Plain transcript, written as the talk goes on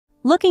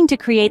Looking to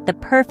create the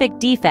perfect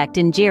defect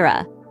in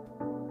Jira?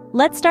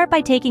 Let's start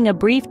by taking a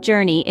brief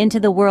journey into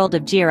the world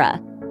of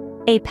Jira.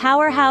 A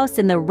powerhouse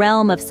in the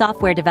realm of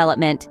software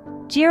development,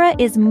 Jira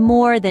is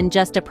more than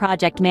just a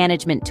project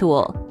management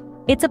tool.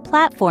 It's a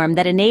platform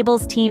that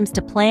enables teams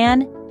to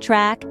plan,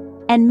 track,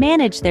 and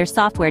manage their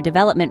software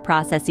development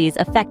processes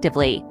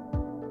effectively.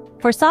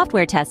 For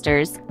software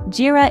testers,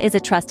 Jira is a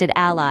trusted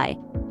ally,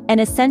 an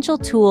essential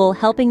tool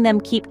helping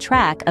them keep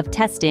track of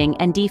testing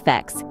and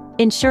defects,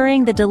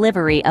 ensuring the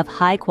delivery of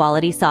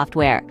high-quality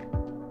software.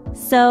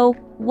 So,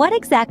 what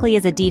exactly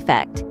is a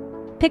defect?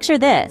 Picture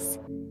this.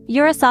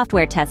 You're a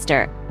software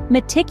tester,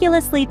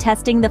 meticulously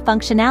testing the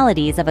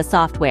functionalities of a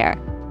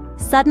software.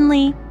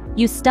 Suddenly,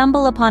 you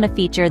stumble upon a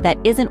feature that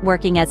isn't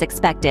working as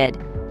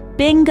expected.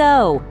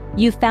 Bingo!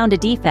 You've found a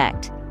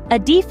defect. A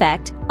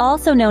defect,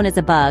 also known as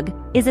a bug,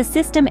 is a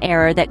system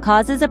error that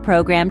causes a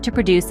program to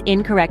produce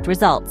incorrect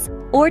results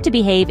or to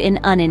behave in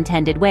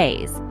unintended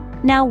ways.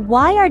 Now,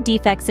 why are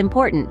defects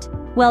important?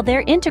 Well,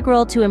 they're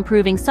integral to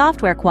improving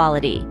software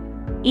quality.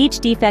 Each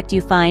defect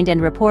you find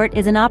and report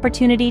is an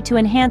opportunity to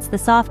enhance the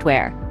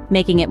software,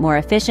 making it more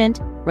efficient,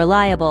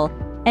 reliable,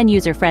 and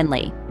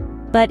user-friendly.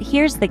 But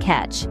here's the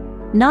catch.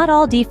 Not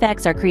all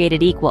defects are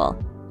created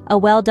equal. A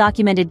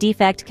well-documented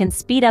defect can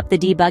speed up the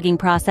debugging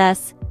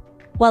process,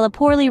 while a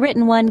poorly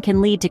written one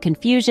can lead to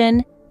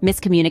confusion,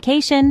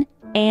 miscommunication,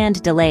 and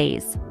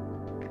delays.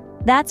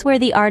 That's where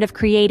the art of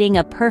creating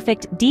a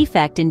perfect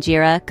defect in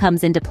Jira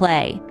comes into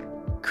play.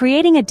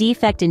 Creating a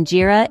defect in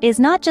Jira is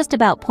not just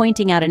about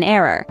pointing out an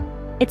error.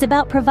 It's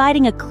about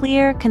providing a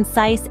clear,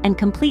 concise, and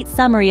complete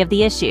summary of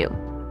the issue.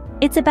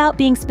 It's about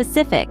being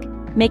specific,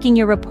 making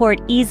your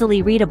report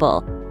easily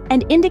readable,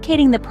 and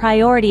indicating the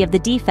priority of the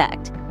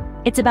defect.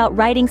 It's about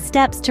writing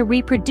steps to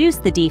reproduce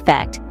the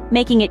defect,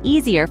 making it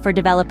easier for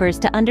developers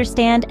to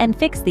understand and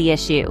fix the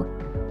issue.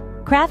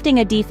 Crafting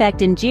a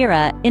defect in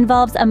Jira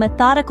involves a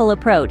methodical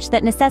approach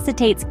that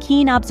necessitates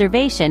keen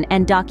observation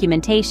and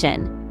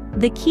documentation.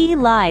 The key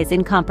lies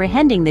in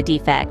comprehending the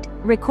defect,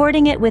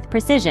 recording it with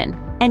precision,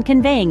 and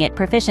conveying it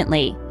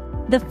proficiently.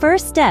 The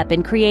first step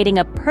in creating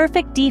a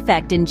perfect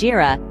defect in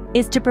Jira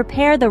is to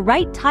prepare the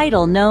right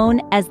title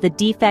known as the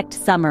defect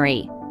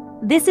summary.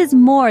 This is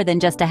more than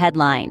just a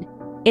headline.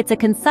 It's a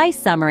concise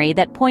summary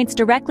that points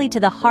directly to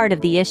the heart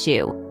of the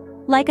issue.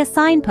 Like a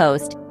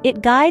signpost,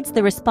 it guides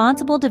the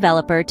responsible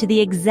developer to the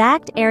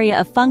exact area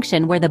of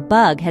function where the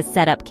bug has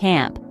set up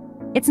camp.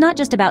 It's not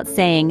just about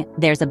saying,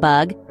 there's a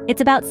bug.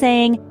 It's about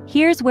saying,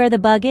 here's where the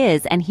bug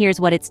is and here's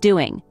what it's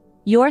doing.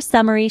 Your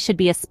summary should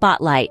be a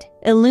spotlight,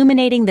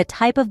 illuminating the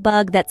type of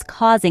bug that's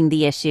causing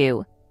the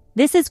issue.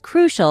 This is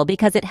crucial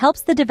because it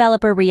helps the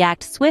developer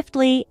react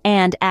swiftly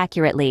and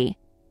accurately.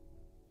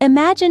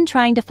 Imagine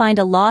trying to find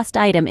a lost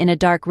item in a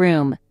dark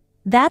room.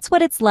 That's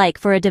what it's like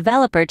for a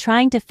developer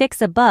trying to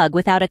fix a bug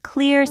without a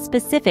clear,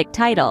 specific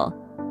title.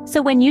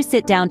 So when you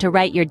sit down to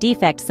write your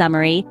defect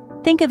summary,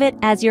 think of it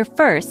as your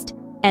first,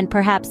 and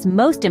perhaps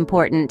most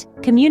important,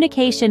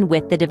 communication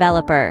with the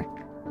developer.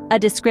 A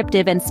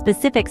descriptive and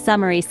specific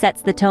summary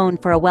sets the tone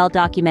for a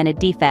well-documented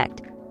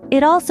defect.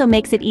 It also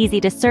makes it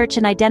easy to search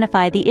and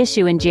identify the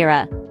issue in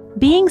Jira.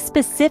 Being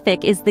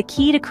specific is the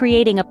key to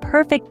creating a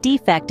perfect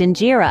defect in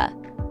Jira.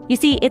 You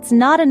see, it's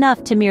not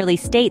enough to merely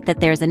state that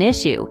there's an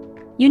issue.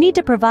 You need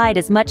to provide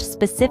as much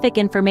specific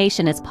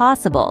information as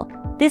possible.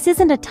 This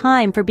isn't a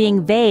time for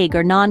being vague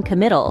or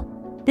non-committal.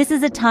 This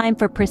is a time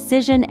for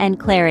precision and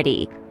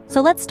clarity. So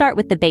let's start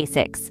with the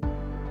basics.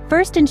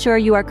 First, ensure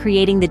you are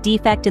creating the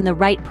defect in the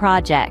right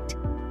project.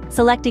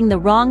 Selecting the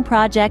wrong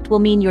project will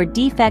mean your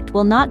defect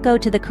will not go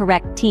to the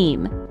correct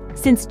team.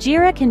 Since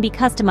Jira can be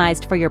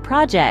customized for your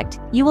project,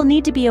 you will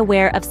need to be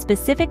aware of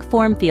specific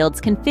form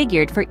fields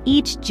configured for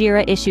each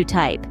Jira issue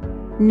type.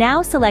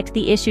 Now select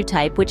the issue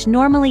type, which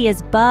normally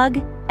is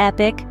bug,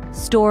 epic,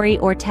 story,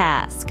 or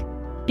task.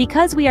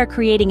 Because we are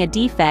creating a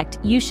defect,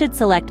 you should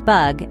select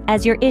bug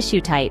as your issue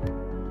type.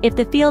 If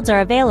the fields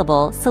are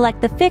available,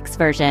 select the fix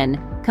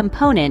version,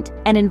 component,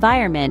 and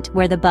environment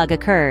where the bug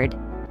occurred.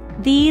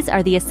 These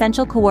are the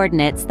essential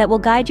coordinates that will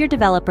guide your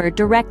developer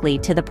directly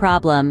to the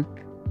problem.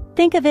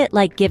 Think of it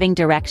like giving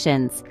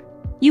directions.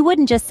 You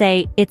wouldn't just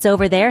say, it's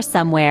over there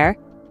somewhere.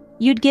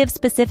 You'd give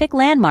specific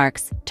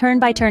landmarks,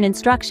 turn-by-turn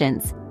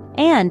instructions,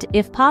 and,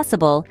 if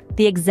possible,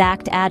 the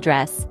exact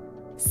address.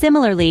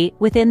 Similarly,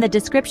 within the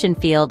description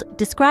field,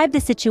 describe the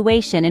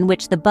situation in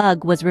which the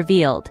bug was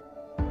revealed.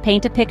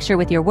 Paint a picture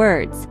with your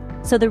words,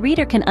 so the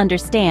reader can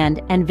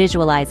understand and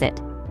visualize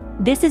it.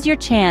 This is your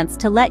chance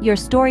to let your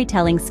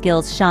storytelling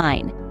skills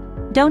shine.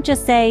 Don't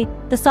just say,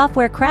 the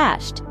software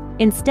crashed.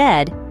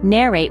 Instead,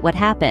 narrate what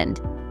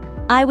happened.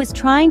 I was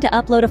trying to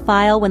upload a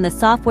file when the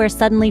software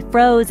suddenly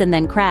froze and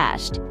then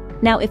crashed.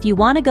 Now, if you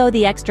want to go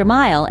the extra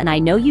mile, and I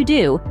know you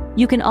do,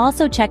 you can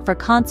also check for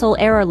console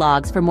error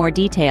logs for more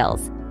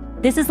details.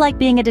 This is like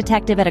being a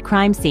detective at a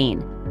crime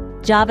scene.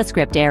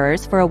 JavaScript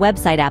errors for a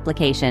website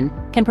application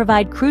can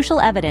provide crucial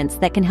evidence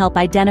that can help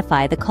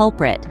identify the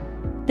culprit.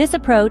 This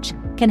approach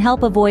can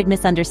help avoid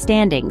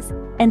misunderstandings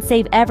and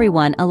save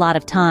everyone a lot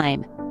of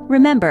time.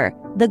 Remember,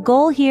 The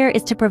goal here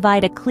is to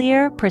provide a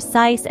clear,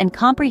 precise, and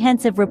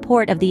comprehensive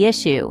report of the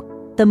issue.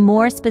 The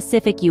more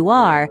specific you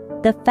are,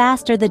 the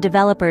faster the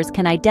developers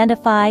can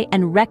identify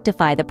and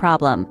rectify the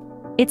problem.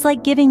 It's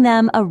like giving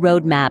them a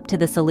roadmap to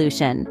the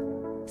solution.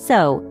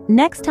 So,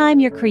 next time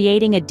you're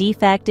creating a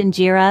defect in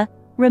Jira,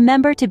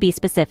 remember to be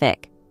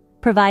specific.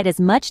 Provide as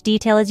much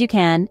detail as you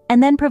can,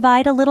 and then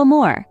provide a little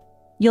more.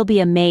 You'll be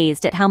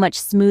amazed at how much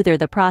smoother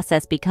the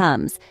process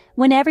becomes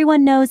when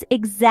everyone knows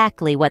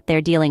exactly what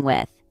they're dealing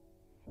with.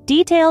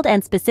 Detailed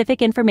and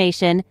specific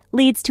information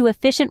leads to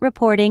efficient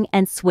reporting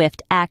and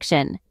swift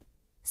action.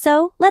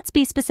 So, let's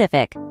be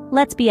specific,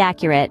 let's be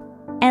accurate,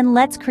 and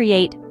let's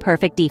create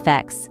perfect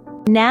defects.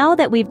 Now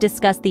that we've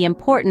discussed the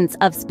importance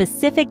of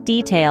specific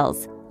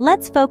details,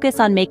 let's focus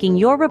on making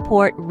your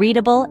report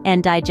readable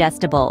and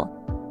digestible.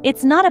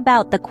 It's not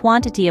about the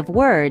quantity of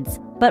words,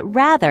 but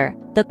rather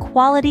the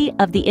quality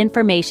of the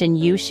information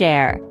you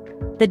share.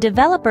 The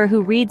developer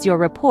who reads your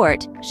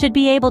report should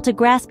be able to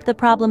grasp the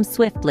problem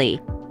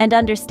swiftly and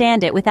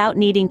understand it without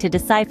needing to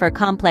decipher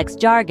complex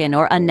jargon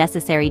or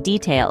unnecessary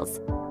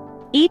details.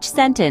 Each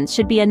sentence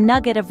should be a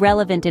nugget of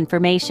relevant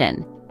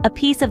information, a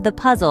piece of the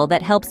puzzle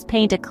that helps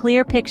paint a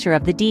clear picture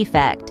of the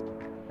defect.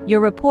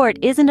 Your report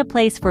isn't a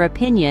place for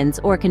opinions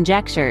or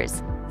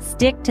conjectures.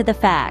 Stick to the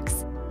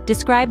facts.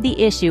 Describe the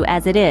issue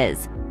as it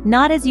is,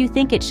 not as you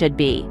think it should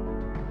be.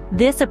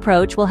 This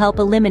approach will help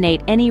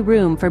eliminate any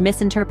room for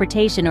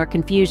misinterpretation or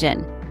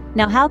confusion.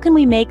 Now, how can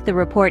we make the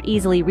report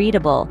easily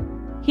readable?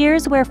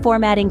 Here's where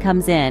formatting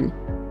comes in.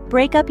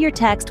 Break up your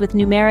text with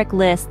numeric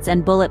lists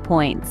and bullet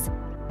points.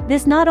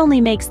 This not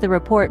only makes the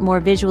report more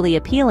visually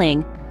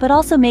appealing, but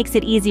also makes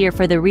it easier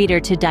for the reader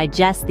to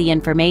digest the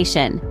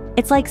information.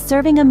 It's like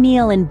serving a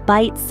meal in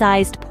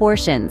bite-sized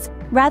portions,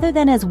 rather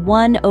than as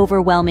one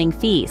overwhelming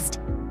feast.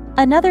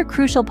 Another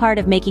crucial part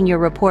of making your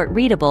report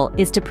readable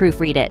is to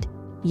proofread it.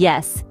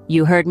 Yes,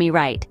 you heard me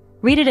right.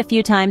 Read it a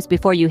few times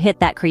before you hit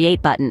that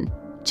create button.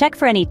 Check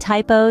for any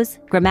typos,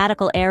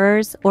 grammatical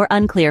errors, or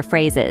unclear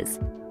phrases.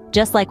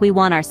 Just like we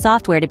want our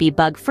software to be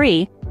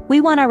bug-free,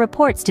 we want our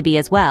reports to be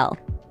as well.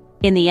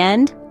 In the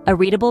end, a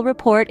readable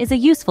report is a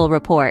useful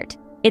report.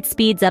 It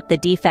speeds up the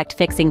defect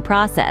fixing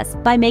process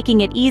by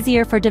making it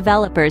easier for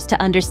developers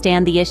to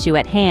understand the issue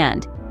at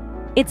hand.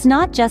 It's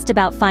not just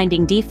about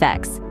finding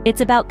defects,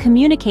 it's about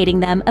communicating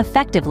them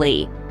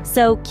effectively.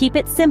 So keep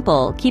it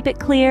simple, keep it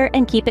clear,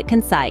 and keep it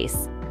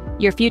concise.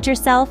 Your future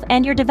self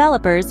and your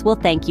developers will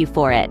thank you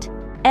for it.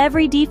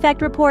 Every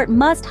defect report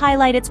must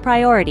highlight its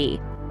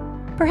priority.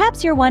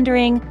 Perhaps you're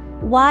wondering,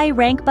 why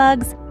rank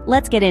bugs?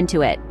 Let's get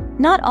into it.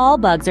 Not all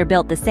bugs are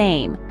built the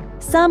same.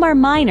 Some are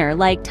minor,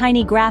 like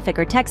tiny graphic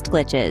or text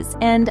glitches,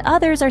 and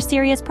others are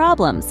serious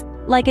problems,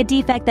 like a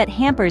defect that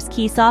hampers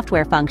key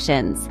software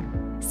functions.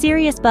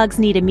 Serious bugs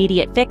need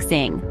immediate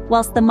fixing,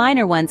 whilst the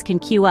minor ones can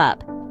queue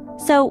up.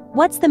 So,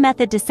 what's the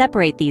method to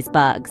separate these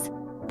bugs?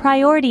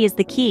 Priority is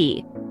the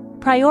key.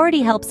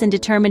 Priority helps in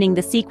determining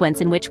the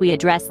sequence in which we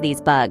address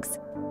these bugs.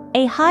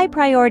 A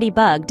high-priority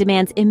bug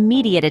demands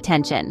immediate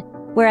attention,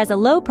 whereas a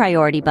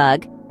low-priority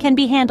bug can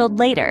be handled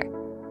later.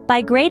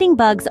 By grading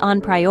bugs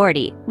on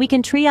priority, we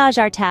can triage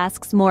our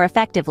tasks more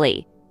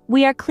effectively.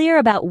 We are clear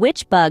about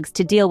which bugs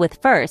to deal with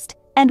first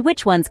and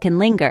which ones can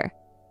linger.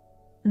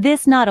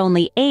 This not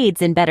only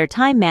aids in better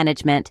time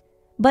management,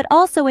 but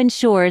also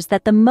ensures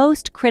that the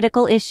most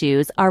critical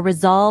issues are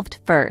resolved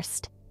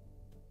first.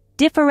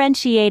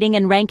 Differentiating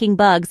and ranking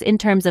bugs in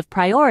terms of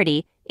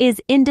priority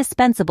is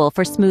indispensable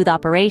for smooth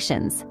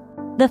operations.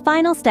 The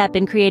final step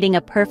in creating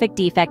a perfect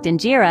defect in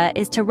Jira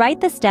is to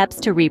write the steps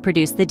to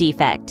reproduce the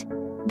defect.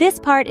 This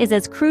part is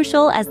as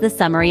crucial as the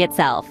summary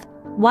itself.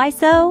 Why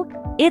so?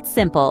 It's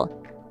simple.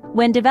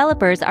 When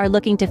developers are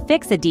looking to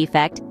fix a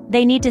defect,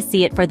 they need to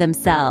see it for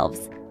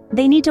themselves.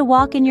 They need to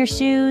walk in your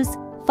shoes,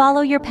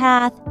 follow your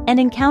path, and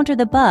encounter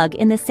the bug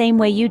in the same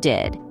way you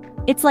did.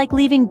 It's like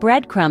leaving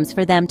breadcrumbs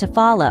for them to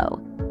follow.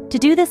 To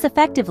do this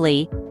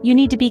effectively, you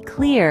need to be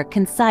clear,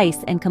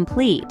 concise, and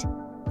complete.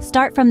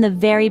 Start from the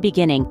very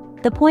beginning,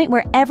 the point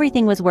where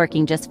everything was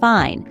working just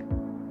fine.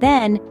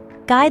 Then,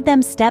 guide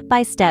them step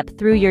by step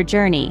through your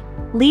journey,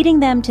 leading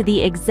them to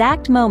the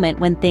exact moment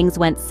when things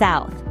went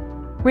south.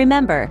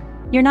 Remember,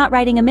 you're not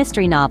writing a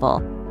mystery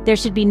novel. There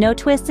should be no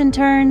twists and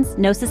turns,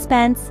 no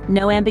suspense,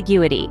 no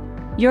ambiguity.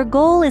 Your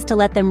goal is to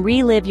let them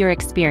relive your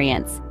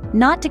experience,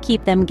 not to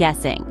keep them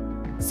guessing.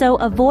 So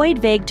avoid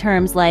vague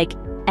terms like,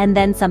 "and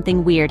then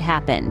something weird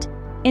happened."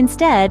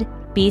 Instead,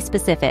 be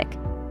specific.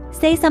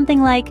 Say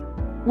something like,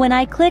 "When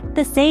I clicked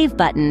the save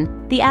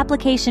button, the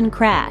application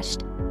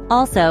crashed."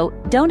 Also,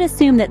 don't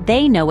assume that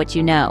they know what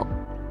you know.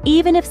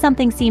 Even if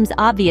something seems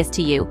obvious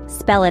to you,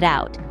 spell it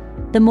out.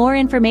 The more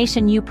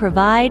information you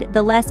provide,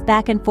 the less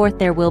back and forth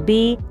there will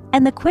be,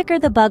 and the quicker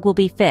the bug will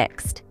be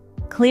fixed.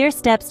 Clear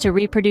steps to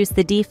reproduce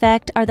the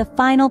defect are the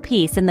final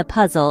piece in the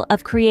puzzle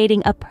of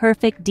creating a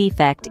perfect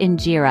defect in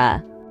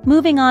Jira.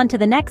 Moving on to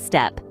the next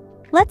step,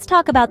 let's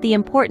talk about the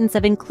importance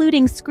of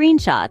including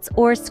screenshots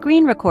or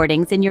screen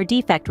recordings in your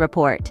defect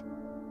report.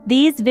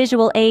 These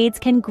visual aids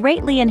can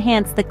greatly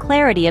enhance the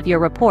clarity of your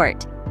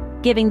report.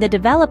 giving the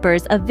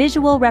developers a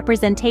visual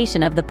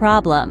representation of the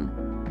problem.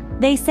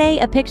 They say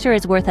a picture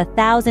is worth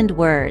 1,000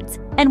 words,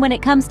 and when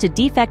it comes to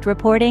defect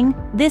reporting,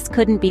 this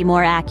couldn't be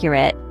more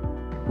accurate.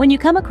 When you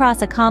come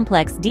across a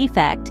complex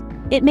defect,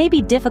 it may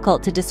be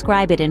difficult to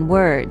describe it in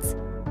words.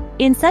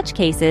 In such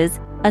cases,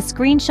 a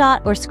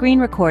screenshot or screen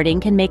recording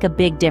can make a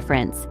big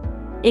difference.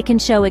 It can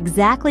show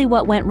exactly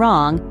what went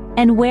wrong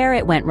and where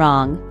it went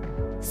wrong.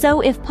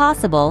 So if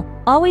possible,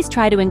 always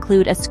try to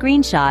include a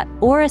screenshot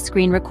or a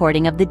screen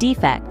recording of the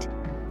defect.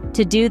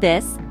 To do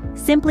this,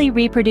 simply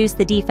reproduce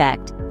the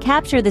defect,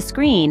 capture the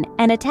screen,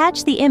 and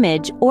attach the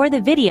image or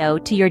the video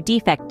to your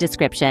defect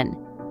description.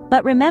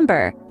 But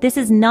remember, this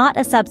is not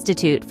a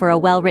substitute for a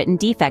well-written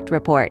defect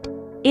report.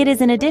 It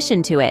is an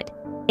addition to it.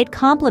 It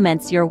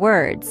complements your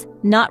words,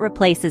 not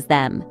replaces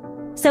them.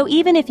 So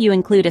even if you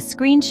include a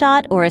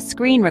screenshot or a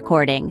screen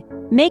recording,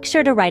 make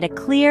sure to write a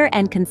clear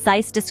and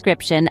concise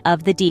description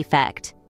of the defect.